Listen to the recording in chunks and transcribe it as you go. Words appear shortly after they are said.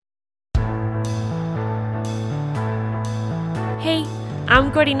I'm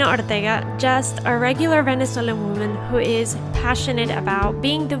Corina Ortega, just a regular Venezuelan woman who is passionate about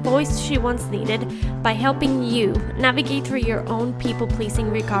being the voice she once needed by helping you navigate through your own people-pleasing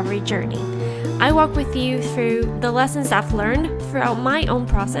recovery journey. I walk with you through the lessons I've learned throughout my own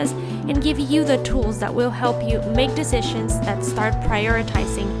process and give you the tools that will help you make decisions that start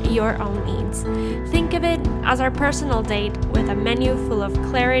prioritizing your own needs. Think of it as our personal date with a menu full of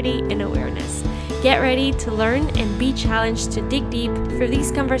clarity and awareness. Get ready to learn and be challenged to dig deep through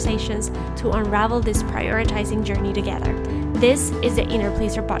these conversations to unravel this prioritizing journey together. This is the Inner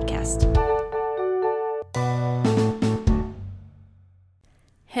Pleaser Podcast.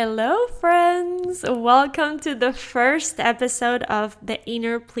 Hello, friends! Welcome to the first episode of the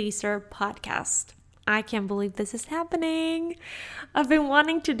Inner Pleaser Podcast. I can't believe this is happening. I've been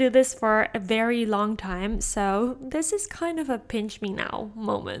wanting to do this for a very long time, so this is kind of a pinch me now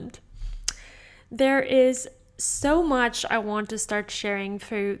moment. There is so much I want to start sharing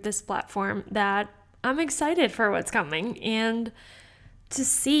through this platform that I'm excited for what's coming and to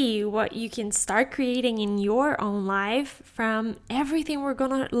see what you can start creating in your own life from everything we're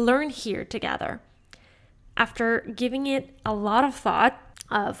going to learn here together. After giving it a lot of thought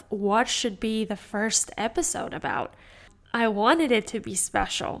of what should be the first episode about, I wanted it to be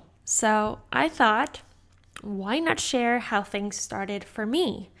special. So I thought, why not share how things started for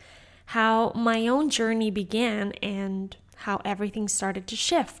me? How my own journey began and how everything started to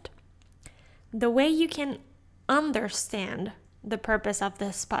shift. The way you can understand the purpose of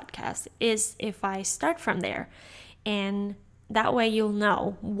this podcast is if I start from there, and that way you'll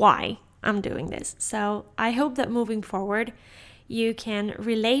know why I'm doing this. So I hope that moving forward, you can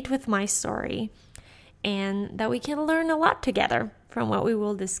relate with my story and that we can learn a lot together from what we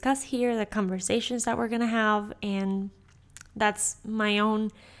will discuss here, the conversations that we're going to have, and that's my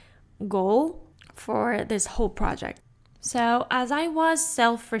own goal for this whole project. So as I was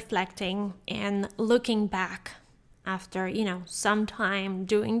self-reflecting and looking back after, some time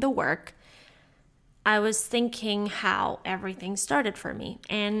doing the work, I was thinking how everything started for me.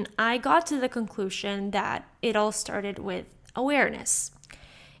 And I got to the conclusion that it all started with awareness.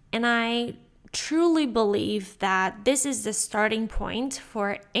 And I truly believe that this is the starting point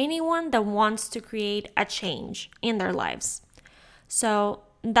for anyone that wants to create a change in their lives. So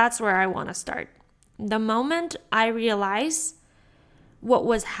that's where I want to start. The moment I realized what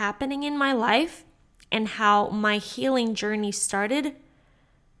was happening in my life and how my healing journey started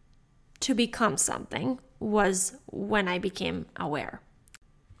to become something was when I became aware.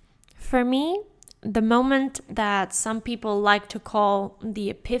 For me, the moment that some people like to call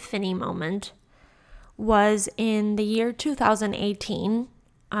the epiphany moment was in the year 2018,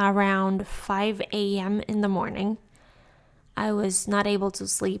 around 5 a.m. in the morning. I was not able to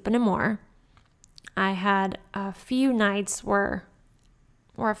sleep anymore. I had a few nights or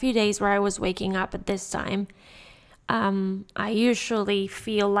a few days where I was waking up at this time. I usually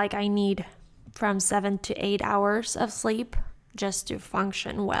feel like I need from 7 to 8 hours of sleep just to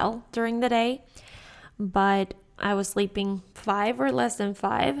function well during the day. But I was sleeping 5 or less than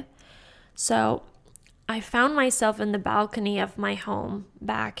 5. So I found myself in the balcony of my home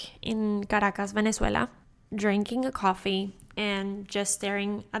back in Caracas, Venezuela, drinking a coffee and just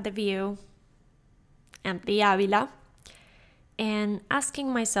staring at the view and the Avila and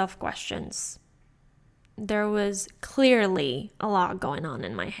asking myself questions. There was clearly a lot going on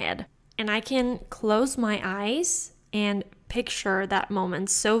in my head, and I can close my eyes and picture that moment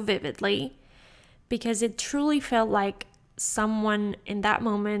so vividly because it truly felt like someone in that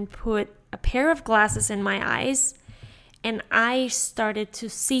moment put a pair of glasses in my eyes and I started to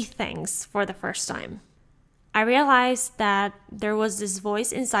see things for the first time. I realized that there was this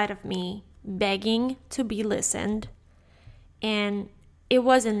voice inside of me begging to be listened. And it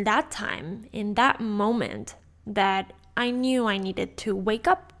was in that time, in that moment, that I knew I needed to wake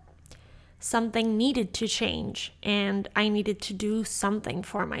up. Something needed to change, and I needed to do something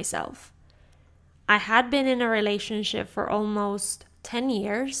for myself. I had been in a relationship for almost 10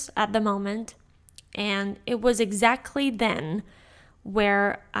 years at the moment, and it was exactly then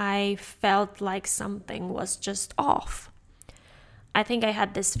where I felt like something was just off. I think I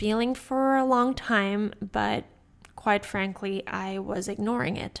had this feeling for a long time, but quite frankly, I was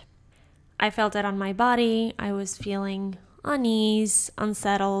ignoring it. I felt it on my body. I was feeling unease,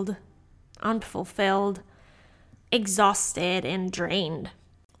 unsettled, unfulfilled, exhausted, and drained.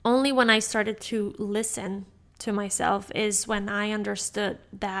 Only when I started to listen to myself is when I understood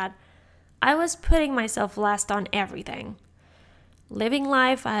that I was putting myself last on everything. Living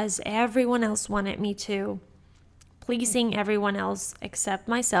life as everyone else wanted me to, pleasing everyone else except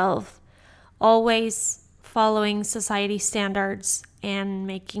myself, always following society standards and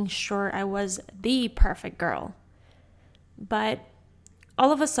making sure I was the perfect girl. But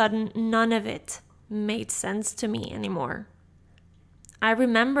all of a sudden, none of it made sense to me anymore. I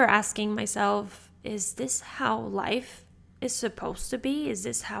remember asking myself, is this how life is supposed to be? Is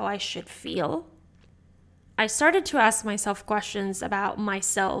this how I should feel? I started to ask myself questions about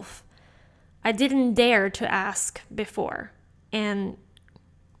myself I didn't dare to ask before. And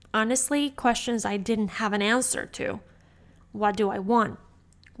honestly, questions I didn't have an answer to. What do I want?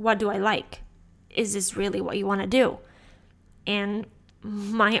 What do I like? Is this really what you want to do? And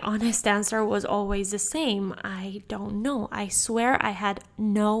my honest answer was always the same. I don't know. I swear I had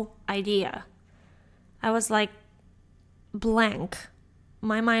no idea. I was like blank.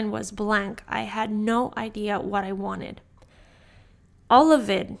 My mind was blank. I had no idea what I wanted. All of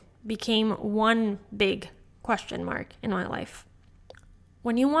it became one big question mark in my life.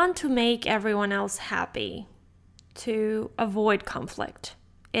 When you want to make everyone else happy, to avoid conflict,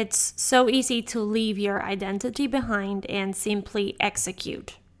 it's so easy to leave your identity behind and simply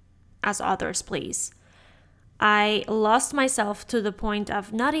execute as others please. I lost myself to the point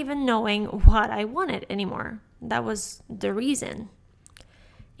of not even knowing what I wanted anymore. That was the reason.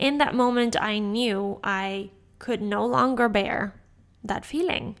 In that moment, I knew I could no longer bear that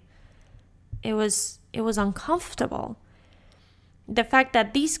feeling. It was uncomfortable. The fact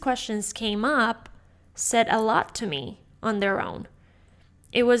that these questions came up said a lot to me on their own.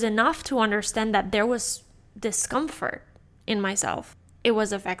 It was enough to understand that there was discomfort in myself. It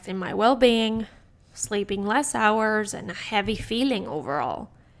was affecting my well-being, sleeping less hours, and a heavy feeling overall.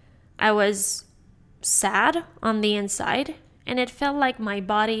 I was sad on the inside, and it felt like my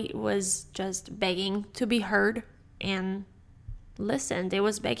body was just begging to be heard and listened. It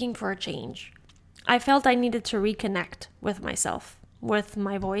was begging for a change. I felt I needed to reconnect with myself, with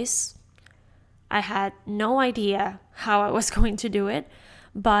my voice. I had no idea how I was going to do it,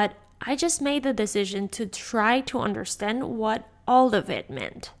 but I just made the decision to try to understand what all of it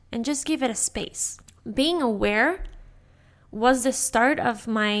meant and just give it a space. Being aware was the start of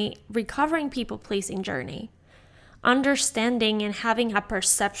my recovering people-pleasing journey. Understanding and having a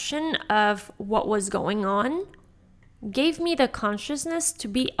perception of what was going on gave me the consciousness to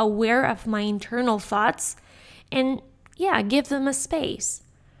be aware of my internal thoughts and, give them a space.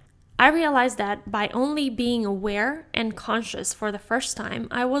 I realized that by only being aware and conscious for the first time,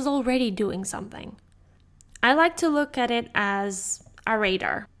 I was already doing something. I like to look at it as a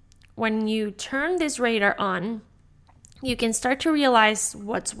radar. When you turn this radar on, you can start to realize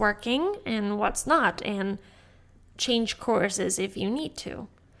what's working and what's not, and change courses if you need to.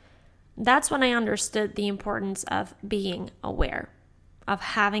 That's when I understood the importance of being aware, of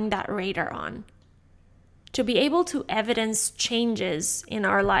having that radar on. To be able to evidence changes in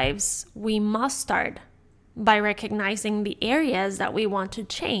our lives, we must start by recognizing the areas that we want to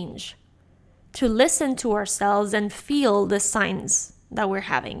change, to listen to ourselves and feel the signs that we're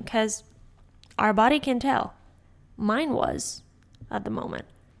having, because our body can tell. Mine was at the moment.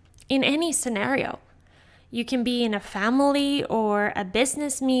 In any scenario, you can be in a family or a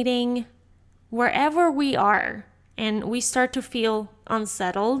business meeting, wherever we are, and we start to feel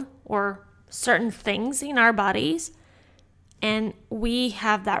unsettled or certain things in our bodies, and we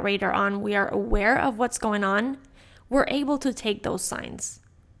have that radar on, we are aware of what's going on, we're able to take those signs,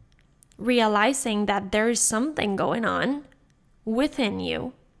 realizing that there is something going on within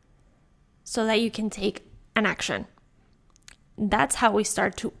you so that you can take an action. That's how we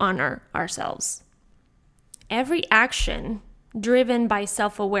start to honor ourselves. Every action driven by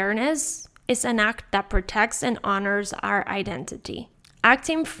self-awareness is an act that protects and honors our identity.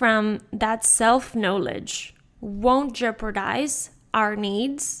 Acting from that self-knowledge won't jeopardize our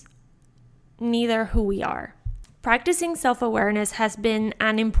needs, neither who we are. Practicing self-awareness has been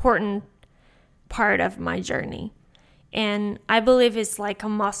an important part of my journey, and I believe it's like a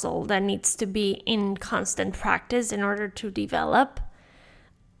muscle that needs to be in constant practice in order to develop.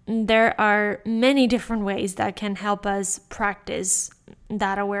 There are many different ways that can help us practice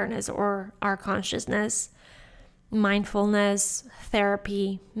that awareness or our consciousness. Mindfulness,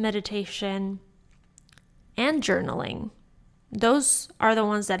 therapy, meditation, and journaling. Those are the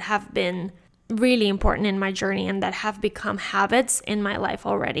ones that have been really important in my journey and that have become habits in my life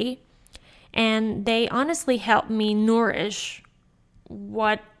already. And they honestly help me nourish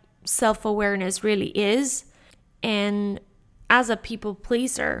what self-awareness really is. And as a people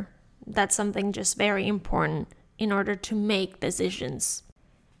pleaser, that's something just very important in order to make decisions.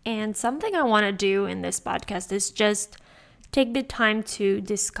 And something I want to do in this podcast is just take the time to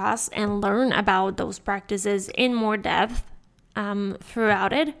discuss and learn about those practices in more depth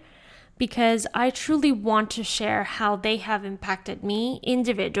throughout it. because I truly want to share how they have impacted me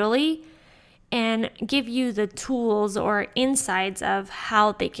individually and give you the tools or insights of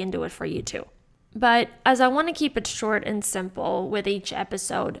how they can do it for you too. But as I want to keep it short and simple with each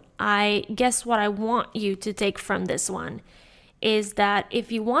episode, I guess what I want you to take from this one is that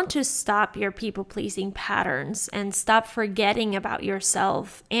if you want to stop your people-pleasing patterns and stop forgetting about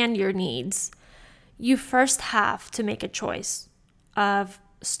yourself and your needs, you first have to make a choice of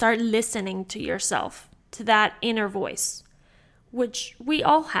start listening to yourself, to that inner voice, which we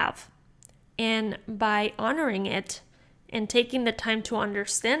all have. And by honoring it and taking the time to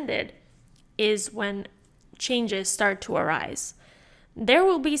understand it is when changes start to arise. There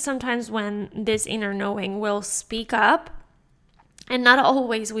will be some times when this inner knowing will speak up, and not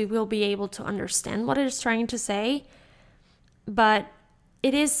always we will be able to understand what it is trying to say, but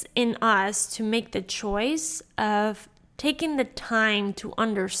it is in us to make the choice of taking the time to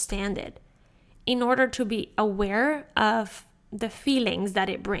understand it in order to be aware of the feelings that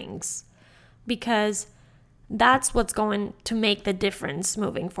it brings, because that's what's going to make the difference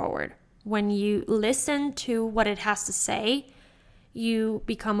moving forward. When you listen to what it has to say, you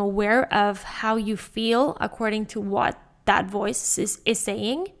become aware of how you feel according to what that voice is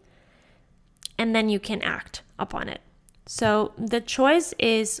saying, and then you can act upon it. So the choice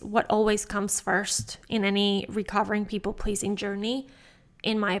is what always comes first in any recovering people-pleasing journey,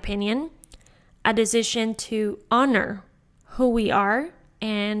 in my opinion. A decision to honor who we are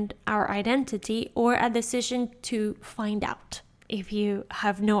and our identity, or a decision to find out if you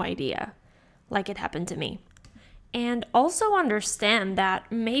have no idea, like it happened to me. And also understand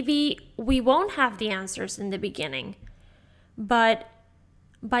that maybe we won't have the answers in the beginning, but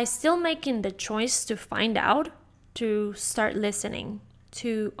by still making the choice to find out, to start listening,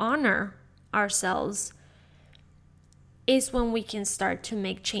 to honor ourselves, is when we can start to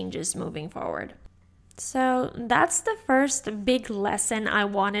make changes moving forward. So that's the first big lesson I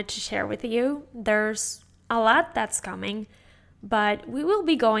wanted to share with you. There's a lot that's coming, but we will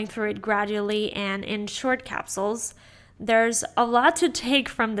be going through it gradually and in short capsules. There's a lot to take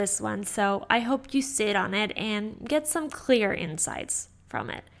from this one, so I hope you sit on it and get some clear insights from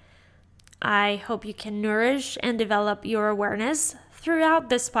it. I hope you can nourish and develop your awareness throughout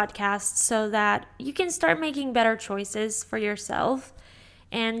this podcast so that you can start making better choices for yourself,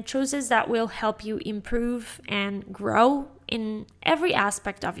 and choices that will help you improve and grow in every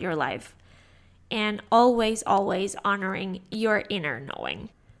aspect of your life. And always, always honoring your inner knowing.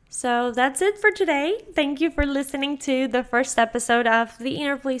 So that's it for today. Thank you for listening to the first episode of the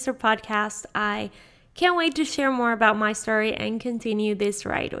Inner Pleaser podcast. I can't wait to share more about my story and continue this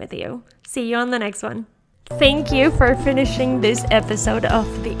ride with you. See you on the next one. Thank you for finishing this episode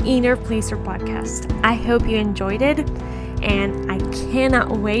of the Inner Pleaser podcast. I hope you enjoyed it, and I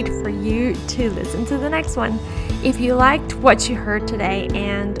cannot wait for you to listen to the next one. If you liked what you heard today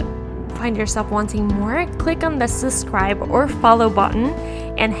and find yourself wanting more, click on the subscribe or follow button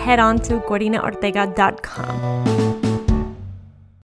and head on to corinaortega.com.